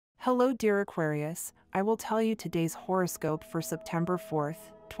Hello, dear Aquarius. I will tell you today's horoscope for September 4th,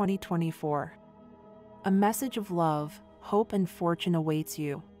 2024. A message of love, hope, and fortune awaits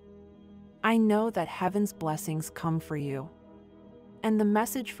you. I know that heaven's blessings come for you. And the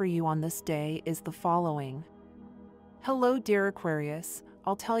message for you on this day is the following. Hello, dear Aquarius.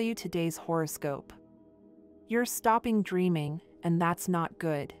 I'll tell you today's horoscope. You're stopping dreaming, and that's not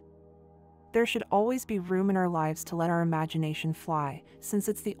good. There should always be room in our lives to let our imagination fly, since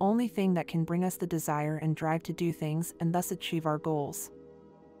it's the only thing that can bring us the desire and drive to do things and thus achieve our goals.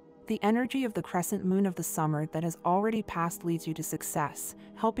 The energy of the crescent moon of the summer that has already passed leads you to success,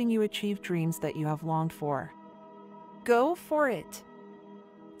 helping you achieve dreams that you have longed for. Go for it!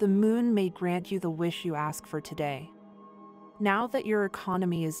 The moon may grant you the wish you ask for today. Now that your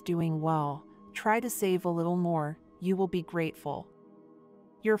economy is doing well, try to save a little more, you will be grateful.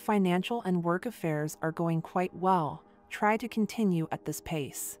 Your financial and work affairs are going quite well, try to continue at this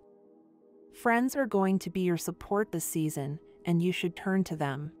pace. Friends are going to be your support this season, and you should turn to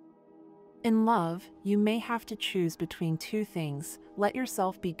them. In love, you may have to choose between two things, let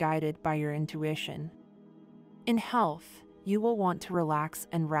yourself be guided by your intuition. In health, you will want to relax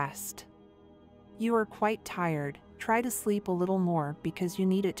and rest. You are quite tired, try to sleep a little more because you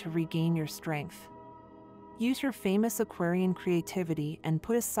need it to regain your strength. Use your famous Aquarian creativity and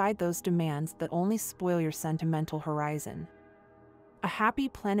put aside those demands that only spoil your sentimental horizon. A happy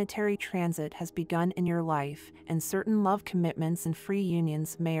planetary transit has begun in your life, and certain love commitments and free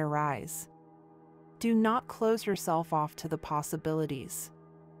unions may arise. Do not close yourself off to the possibilities.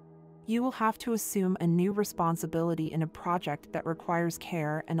 You will have to assume a new responsibility in a project that requires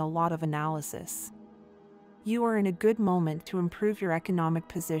care and a lot of analysis. You are in a good moment to improve your economic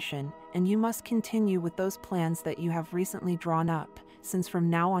position, and you must continue with those plans that you have recently drawn up, since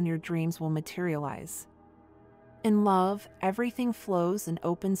from now on your dreams will materialize. In love, everything flows and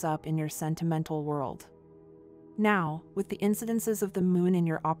opens up in your sentimental world. Now, with the incidences of the moon in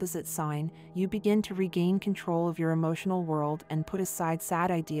your opposite sign, you begin to regain control of your emotional world and put aside sad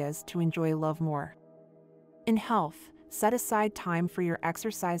ideas to enjoy love more. In health, set aside time for your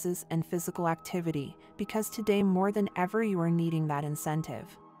exercises and physical activity, because today more than ever you are needing that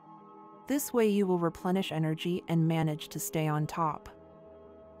incentive. This way you will replenish energy and manage to stay on top.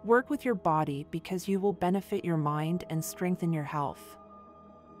 Work with your body because you will benefit your mind and strengthen your health.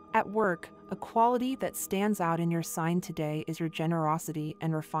 At work, a quality that stands out in your sign today is your generosity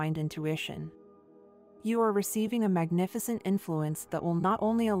and refined intuition. You are receiving a magnificent influence that will not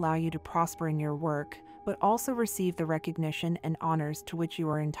only allow you to prosper in your work, but also receive the recognition and honors to which you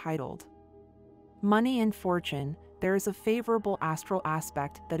are entitled. Money and fortune, there is a favorable astral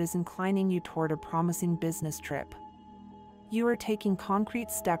aspect that is inclining you toward a promising business trip. You are taking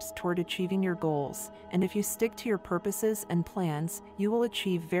concrete steps toward achieving your goals, and if you stick to your purposes and plans, you will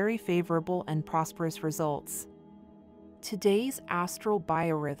achieve very favorable and prosperous results. Today's astral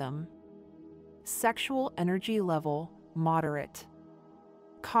biorhythm. Sexual energy level, moderate.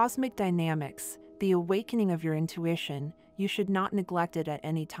 Cosmic dynamics, the awakening of your intuition, you should not neglect it at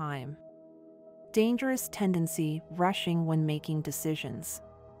any time. Dangerous tendency, rushing when making decisions.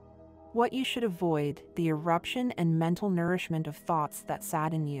 What you should avoid, the eruption and mental nourishment of thoughts that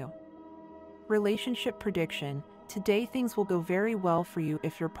sadden you. Relationship prediction, today things will go very well for you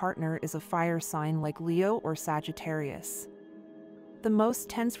if your partner is a fire sign like Leo or Sagittarius. The most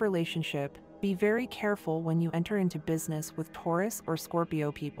tense relationship, be very careful when you enter into business with Taurus or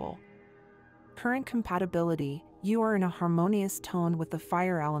Scorpio people. Current compatibility, you are in a harmonious tone with the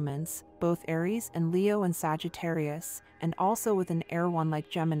fire elements, both Aries and Leo and Sagittarius, and also with an air one like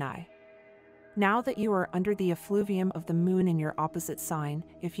Gemini. Now that you are under the effluvium of the moon in your opposite sign,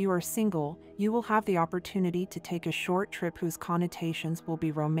 if you are single, you will have the opportunity to take a short trip whose connotations will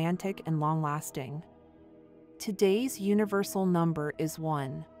be romantic and long-lasting. Today's universal number is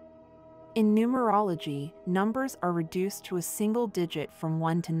 1. In numerology, numbers are reduced to a single digit from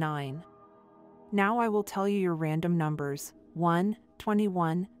 1 to 9. Now I will tell you your random numbers, 1,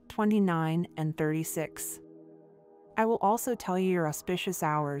 21, 29, and 36. I will also tell you your auspicious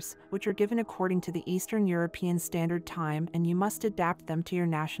hours, which are given according to the Eastern European Standard Time, and you must adapt them to your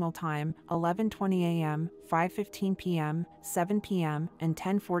national time, 11:20 a.m., 5:15 p.m., 7 p.m., and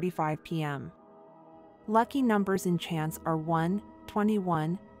 10:45 p.m. Lucky numbers in chance are 1,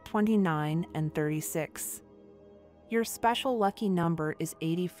 21, 29, and 36. Your special lucky number is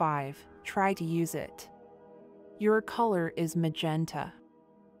 85, try to use it. Your color is magenta.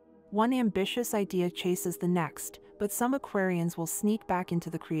 One ambitious idea chases the next, but some Aquarians will sneak back into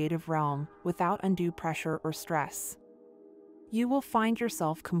the creative realm without undue pressure or stress. You will find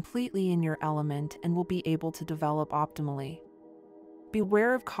yourself completely in your element and will be able to develop optimally.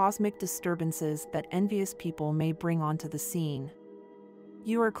 Beware of cosmic disturbances that envious people may bring onto the scene.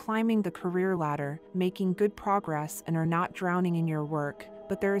 You are climbing the career ladder, making good progress, and are not drowning in your work,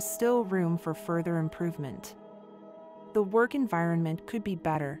 but there is still room for further improvement. The work environment could be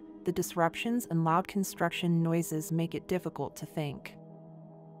better. The disruptions and loud construction noises make it difficult to think.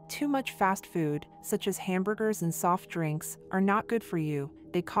 Too much fast food, such as hamburgers and soft drinks, are not good for you.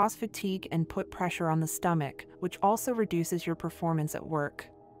 They cause fatigue and put pressure on the stomach, which also reduces your performance at work.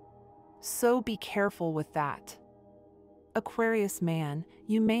 So be careful with that. Aquarius man,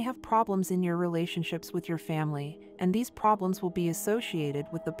 you may have problems in your relationships with your family, and these problems will be associated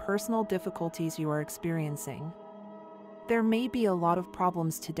with the personal difficulties you are experiencing. There may be a lot of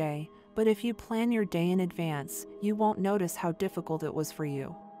problems today, but if you plan your day in advance, you won't notice how difficult it was for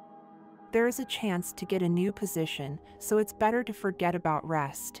you. There is a chance to get a new position, so it's better to forget about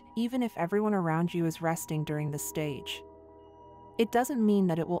rest, even if everyone around you is resting during this stage. It doesn't mean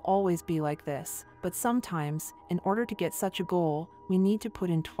that it will always be like this, but sometimes, in order to get such a goal, we need to put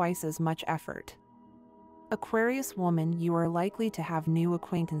in twice as much effort. Aquarius woman, you are likely to have new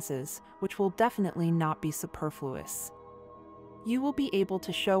acquaintances, which will definitely not be superfluous. You will be able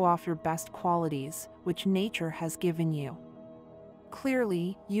to show off your best qualities, which nature has given you.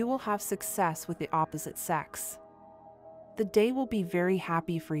 Clearly, you will have success with the opposite sex. The day will be very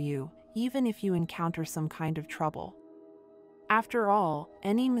happy for you, even if you encounter some kind of trouble. After all,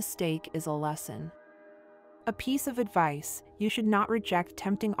 any mistake is a lesson. A piece of advice: you should not reject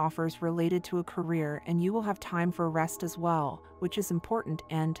tempting offers related to a career, and you will have time for rest as well, which is important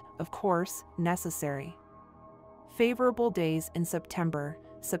and, of course, necessary. Favorable days in September: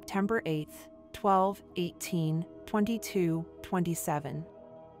 September 8th, 12, 18, 22, 27.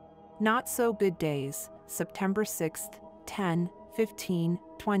 Not so good days: September 6th, 10, 15,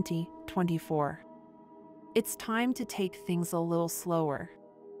 20, 24. It's time to take things a little slower.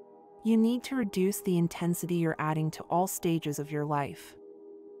 You need to reduce the intensity you're adding to all stages of your life.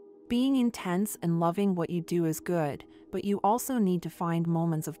 Being intense and loving what you do is good, but you also need to find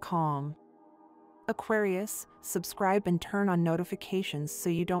moments of calm. Aquarius, subscribe and turn on notifications so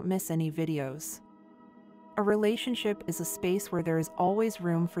you don't miss any videos. A relationship is a space where there is always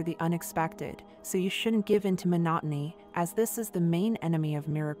room for the unexpected, so you shouldn't give in to monotony, as this is the main enemy of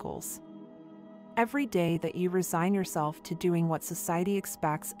miracles. Every day that you resign yourself to doing what society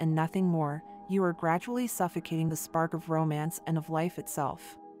expects and nothing more, you are gradually suffocating the spark of romance and of life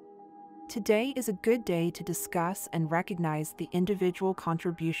itself. Today is a good day to discuss and recognize the individual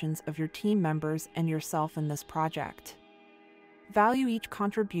contributions of your team members and yourself in this project. Value each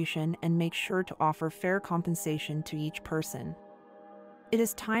contribution and make sure to offer fair compensation to each person. It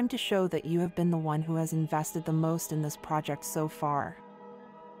is time to show that you have been the one who has invested the most in this project so far.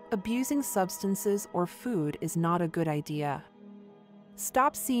 Abusing substances or food is not a good idea.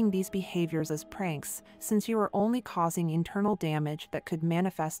 Stop seeing these behaviors as pranks, since you are only causing internal damage that could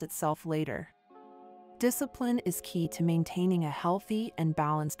manifest itself later. Discipline is key to maintaining a healthy and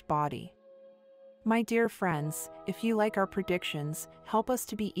balanced body. My dear friends, if you like our predictions, help us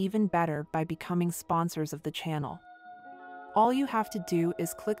to be even better by becoming sponsors of the channel. All you have to do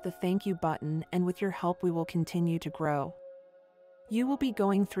is click the thank you button, and with your help we will continue to grow. You will be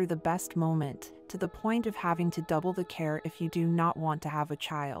going through the best moment, to the point of having to double the care if you do not want to have a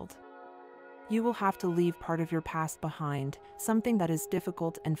child. You will have to leave part of your past behind, something that is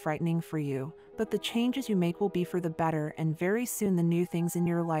difficult and frightening for you, but the changes you make will be for the better, and very soon the new things in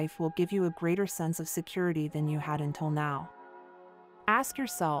your life will give you a greater sense of security than you had until now. Ask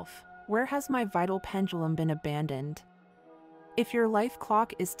yourself, where has my vital pendulum been abandoned? If your life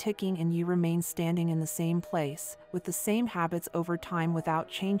clock is ticking and you remain standing in the same place, with the same habits over time without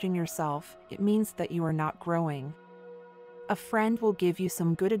changing yourself, it means that you are not growing. A friend will give you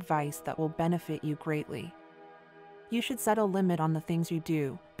some good advice that will benefit you greatly. You should set a limit on the things you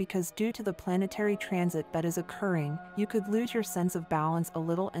do, because due to the planetary transit that is occurring, you could lose your sense of balance a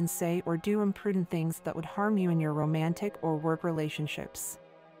little and say or do imprudent things that would harm you in your romantic or work relationships.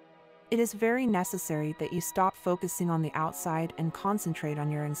 It is very necessary that you stop focusing on the outside and concentrate on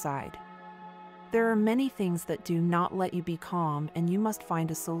your inside. There are many things that do not let you be calm, and you must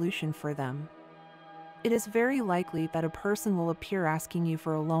find a solution for them. It is very likely that a person will appear asking you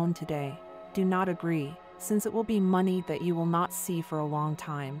for a loan today. Do not agree, since it will be money that you will not see for a long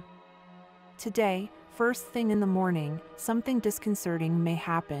time. Today, first thing in the morning, something disconcerting may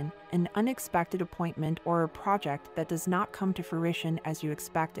happen, an unexpected appointment or a project that does not come to fruition as you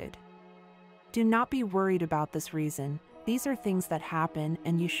expected. Do not be worried about this reason. These are things that happen,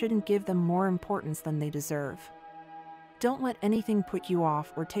 and you shouldn't give them more importance than they deserve. Don't let anything put you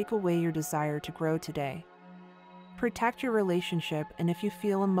off or take away your desire to grow today. Protect your relationship, and if you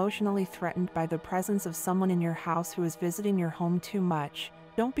feel emotionally threatened by the presence of someone in your house who is visiting your home too much,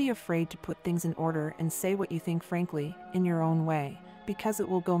 don't be afraid to put things in order and say what you think frankly, in your own way, because it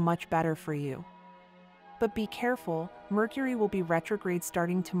will go much better for you. But be careful, Mercury will be retrograde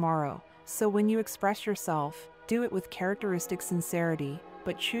starting tomorrow, so when you express yourself, do it with characteristic sincerity,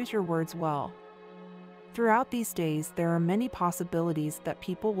 but choose your words well. Throughout these days, there are many possibilities that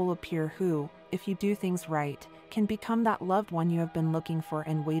people will appear who, if you do things right, can become that loved one you have been looking for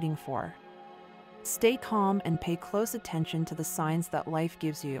and waiting for. Stay calm and pay close attention to the signs that life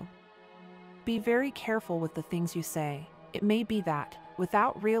gives you. Be very careful with the things you say. It may be that,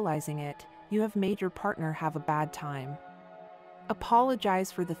 without realizing it, you have made your partner have a bad time.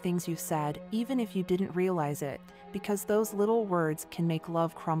 Apologize for the things you said, even if you didn't realize it, because those little words can make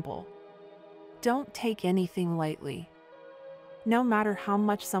love crumble. Don't take anything lightly. No matter how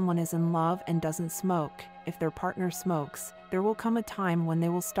much someone is in love and doesn't smoke, if their partner smokes, there will come a time when they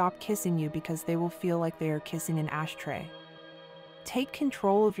will stop kissing you because they will feel like they are kissing an ashtray. Take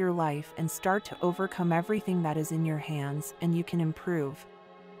control of your life and start to overcome everything that is in your hands, and you can improve.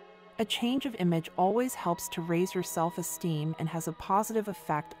 A change of image always helps to raise your self-esteem and has a positive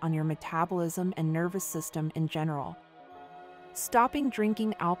effect on your metabolism and nervous system in general. Stopping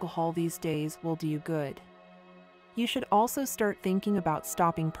drinking alcohol these days will do you good. You should also start thinking about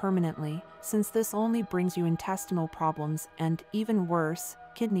stopping permanently, since this only brings you intestinal problems and, even worse,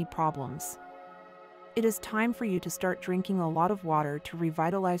 kidney problems. It is time for you to start drinking a lot of water to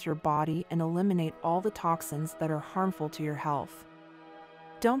revitalize your body and eliminate all the toxins that are harmful to your health.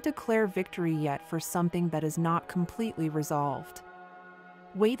 Don't declare victory yet for something that is not completely resolved.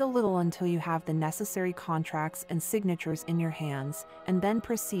 Wait a little until you have the necessary contracts and signatures in your hands, and then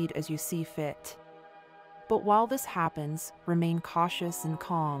proceed as you see fit. But while this happens, remain cautious and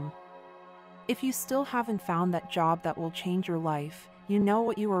calm. If you still haven't found that job that will change your life, you know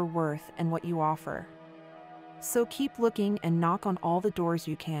what you are worth and what you offer. So keep looking and knock on all the doors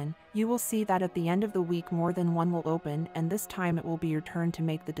you can. You will see that at the end of the week more than one will open, and this time it will be your turn to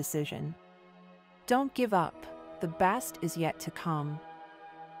make the decision. Don't give up. The best is yet to come.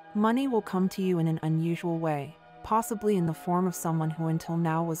 Money will come to you in an unusual way, possibly in the form of someone who until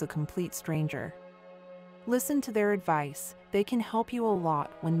now was a complete stranger. Listen to their advice. They can help you a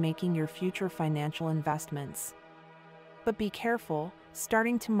lot when making your future financial investments. But be careful.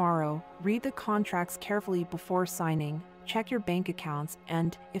 Starting tomorrow, read the contracts carefully before signing, check your bank accounts,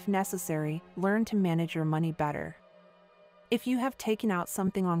 and, if necessary, learn to manage your money better. If you have taken out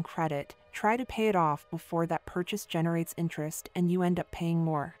something on credit, try to pay it off before that purchase generates interest and you end up paying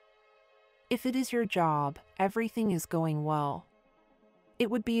more. If it is your job, everything is going well. It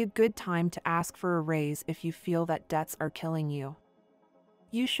would be a good time to ask for a raise if you feel that debts are killing you.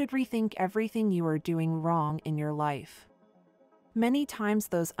 You should rethink everything you are doing wrong in your life. Many times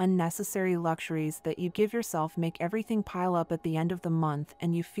those unnecessary luxuries that you give yourself make everything pile up at the end of the month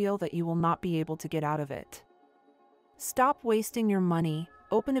and you feel that you will not be able to get out of it. Stop wasting your money,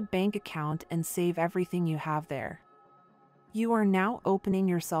 open a bank account and save everything you have there. You are now opening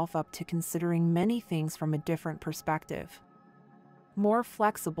yourself up to considering many things from a different perspective. More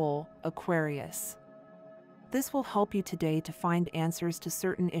flexible, Aquarius. This will help you today to find answers to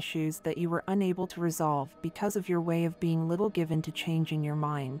certain issues that you were unable to resolve because of your way of being little given to changing your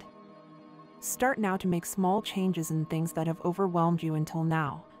mind. Start now to make small changes in things that have overwhelmed you until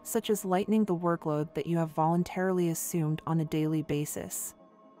now, such as lightening the workload that you have voluntarily assumed on a daily basis.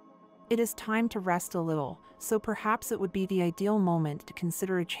 It is time to rest a little, so perhaps it would be the ideal moment to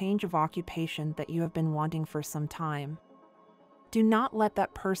consider a change of occupation that you have been wanting for some time. Do not let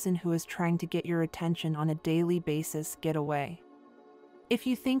that person who is trying to get your attention on a daily basis get away. If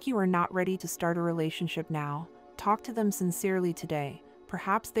you think you are not ready to start a relationship now, talk to them sincerely today.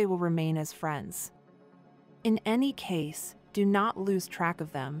 Perhaps they will remain as friends. In any case, do not lose track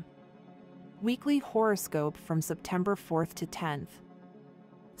of them. Weekly horoscope from September 4th to 10th.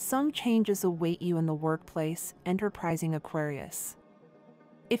 Some changes await you in the workplace, enterprising Aquarius.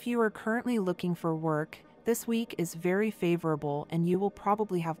 If you are currently looking for work, this week is very favorable and you will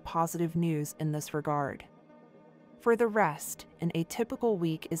probably have positive news in this regard. For the rest, an atypical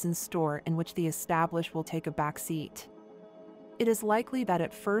week is in store in which the established will take a back seat. It is likely that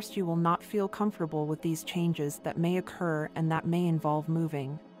at first you will not feel comfortable with these changes that may occur and that may involve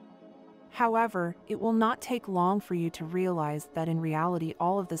moving. However, it will not take long for you to realize that in reality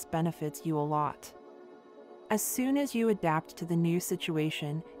all of this benefits you a lot. As soon as you adapt to the new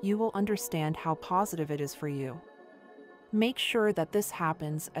situation, you will understand how positive it is for you. Make sure that this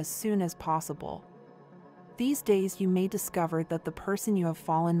happens as soon as possible. These days you may discover that the person you have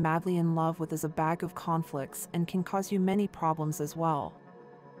fallen madly in love with is a bag of conflicts and can cause you many problems as well.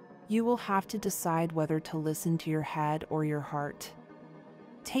 You will have to decide whether to listen to your head or your heart.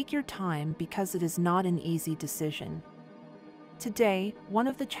 Take your time because it is not an easy decision. Today, one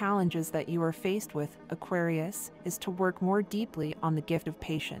of the challenges that you are faced with, Aquarius, is to work more deeply on the gift of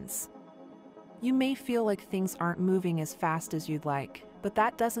patience. You may feel like things aren't moving as fast as you'd like, but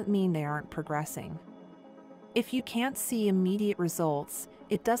that doesn't mean they aren't progressing. If you can't see immediate results,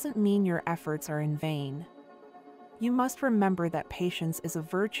 it doesn't mean your efforts are in vain. You must remember that patience is a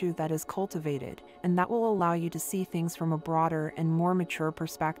virtue that is cultivated, and that will allow you to see things from a broader and more mature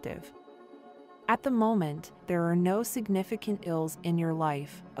perspective. At the moment, there are no significant ills in your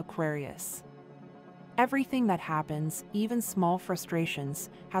life, Aquarius. Everything that happens, even small frustrations,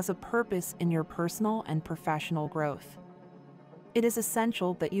 has a purpose in your personal and professional growth. It is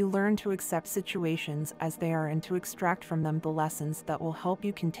essential that you learn to accept situations as they are and to extract from them the lessons that will help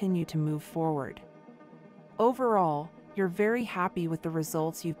you continue to move forward. Overall, you're very happy with the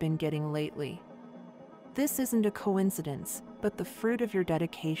results you've been getting lately. This isn't a coincidence, but the fruit of your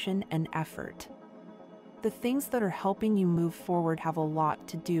dedication and effort. The things that are helping you move forward have a lot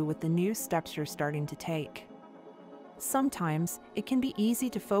to do with the new steps you're starting to take. Sometimes, it can be easy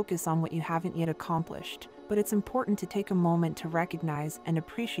to focus on what you haven't yet accomplished, but it's important to take a moment to recognize and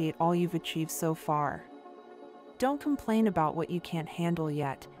appreciate all you've achieved so far. Don't complain about what you can't handle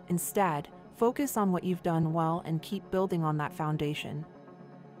yet. Instead, focus on what you've done well and keep building on that foundation.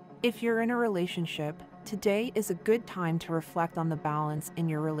 If you're in a relationship, today is a good time to reflect on the balance in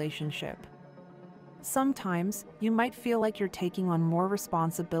your relationship. Sometimes, you might feel like you're taking on more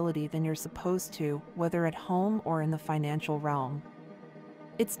responsibility than you're supposed to, whether at home or in the financial realm.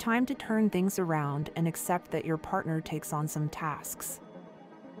 It's time to turn things around and accept that your partner takes on some tasks.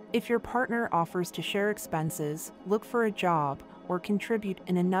 If your partner offers to share expenses, look for a job, or contribute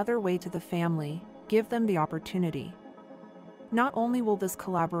in another way to the family, give them the opportunity. Not only will this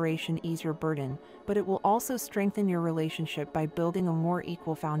collaboration ease your burden, but it will also strengthen your relationship by building a more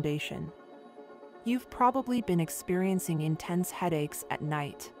equal foundation. You've probably been experiencing intense headaches at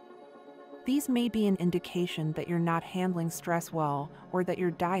night. These may be an indication that you're not handling stress well or that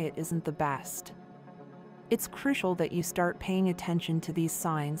your diet isn't the best. It's crucial that you start paying attention to these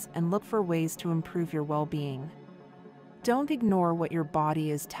signs and look for ways to improve your well-being. Don't ignore what your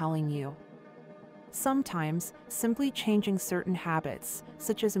body is telling you. Sometimes, simply changing certain habits,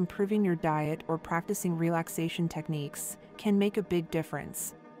 such as improving your diet or practicing relaxation techniques, can make a big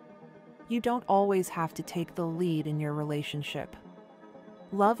difference. You don't always have to take the lead in your relationship.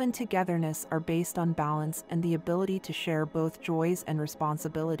 Love and togetherness are based on balance and the ability to share both joys and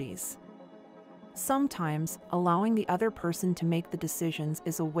responsibilities. Sometimes, allowing the other person to make the decisions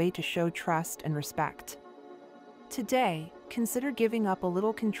is a way to show trust and respect. Today, consider giving up a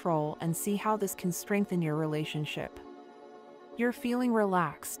little control and see how this can strengthen your relationship. You're feeling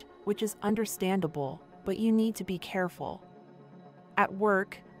relaxed, which is understandable, but you need to be careful. At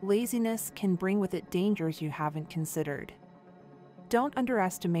work, laziness can bring with it dangers you haven't considered. Don't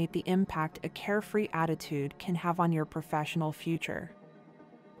underestimate the impact a carefree attitude can have on your professional future.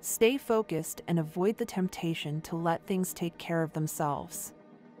 Stay focused and avoid the temptation to let things take care of themselves.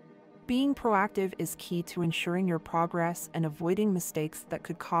 Being proactive is key to ensuring your progress and avoiding mistakes that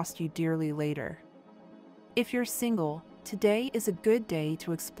could cost you dearly later. If you're single, today is a good day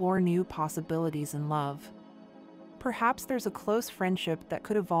to explore new possibilities in love. Perhaps there's a close friendship that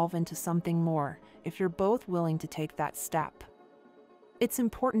could evolve into something more if you're both willing to take that step. It's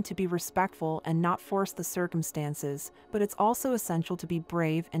important to be respectful and not force the circumstances, but it's also essential to be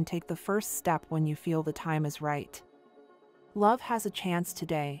brave and take the first step when you feel the time is right. Love has a chance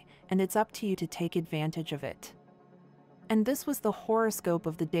today, and it's up to you to take advantage of it. And this was the horoscope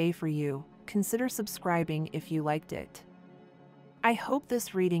of the day for you. Consider subscribing if you liked it. I hope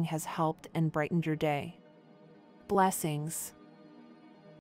this reading has helped and brightened your day. Blessings.